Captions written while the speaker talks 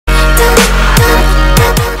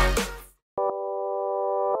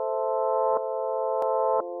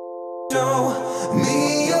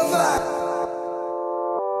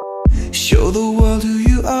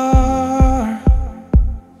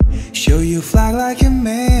like a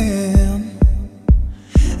man.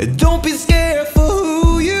 Don't be scared for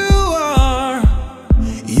who you are.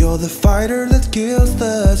 You're the fighter that kills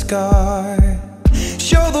the sky.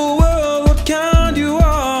 Show the world what kind you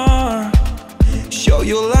are. Show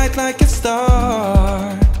your light like a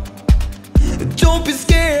star. Don't be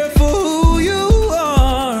scared for who you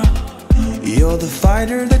are. You're the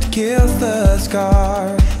fighter that kills the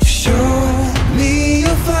scar. Show me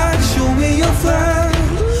your flag, show me your flag.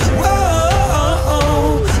 Whoa,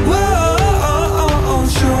 whoa,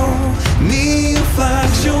 show me your flag,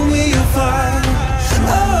 show me your flag.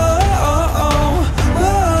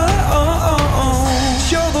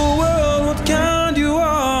 Show the world what kind you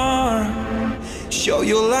are. Show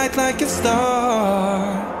your light like a star.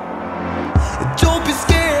 Don't be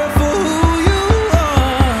scared for who you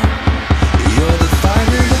are. You're the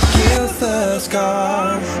fighter that kills the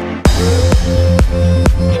scars.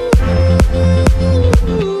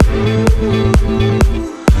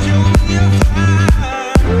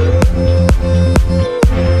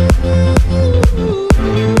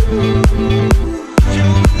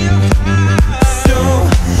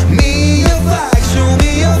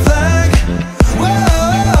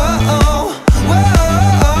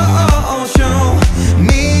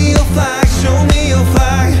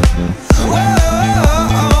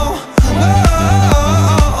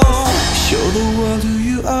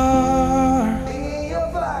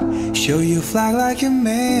 Fly like a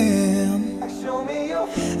man.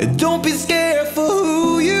 Don't be scared for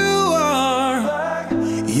who you are.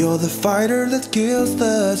 You're the fighter that kills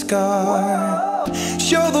the sky.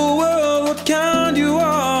 Show the world what kind you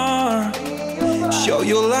are. Show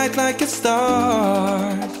your light like a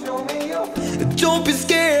star. Don't be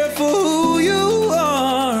scared for who you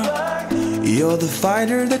are. You're the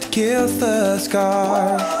fighter that kills the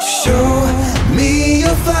sky. Show me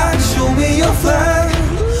your flag, show me your flag.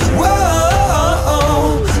 Whoa,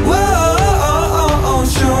 whoa,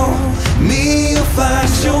 show me your flag,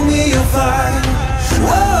 show me your flag.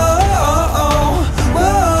 Whoa,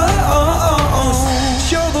 whoa,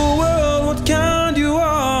 show the world what kind you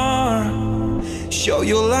are. Show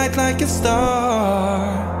your light like a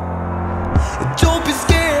star. Don't be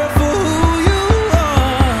scared for who you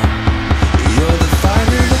are. You're the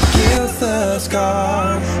fighter that kills the sky.